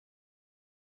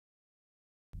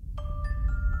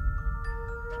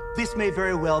This may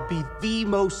very well be the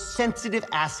most sensitive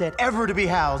asset ever to be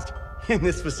housed in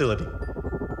this facility.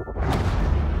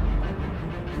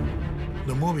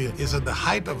 The movie is at the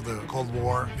height of the Cold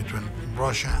War between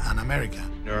Russia and America.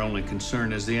 Their only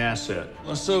concern is the asset.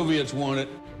 The Soviets want it.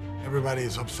 Everybody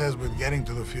is obsessed with getting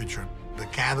to the future. The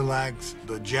Cadillacs,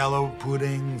 the Jell-O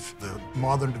puddings, the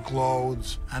modern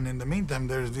clothes. And in the meantime,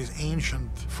 there's this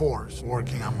ancient force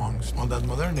working amongst all that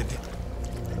modernity.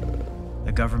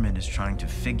 The government is trying to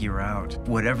figure out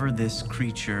whatever this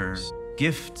creature's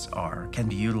gifts are can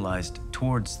be utilized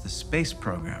towards the space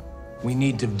program. We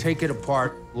need to take it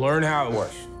apart, learn how it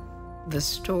works. The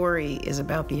story is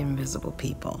about the invisible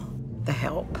people, the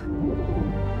help.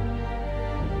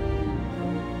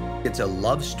 It's a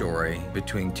love story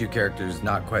between two characters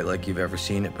not quite like you've ever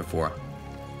seen it before.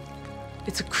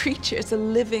 It's a creature, it's a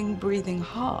living, breathing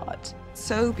heart.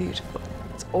 So beautiful.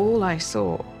 It's all I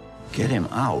saw. Get him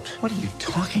out. What are you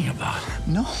talking about?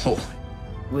 No.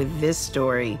 With this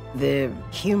story, the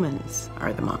humans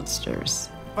are the monsters.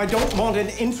 I don't want an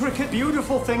intricate,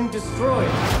 beautiful thing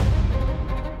destroyed.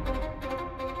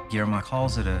 Guillermo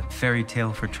calls it a fairy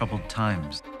tale for troubled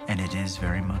times, and it is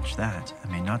very much that. I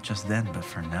mean, not just then, but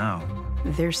for now.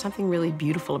 There's something really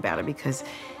beautiful about it because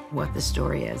what the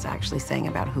story is actually saying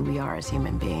about who we are as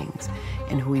human beings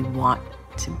and who we want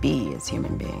to be as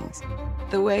human beings.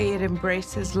 The way it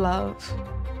embraces love.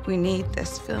 We need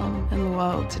this film in the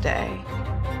world today.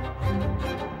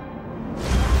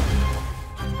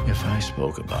 If I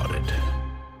spoke about it,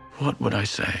 what would I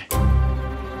say?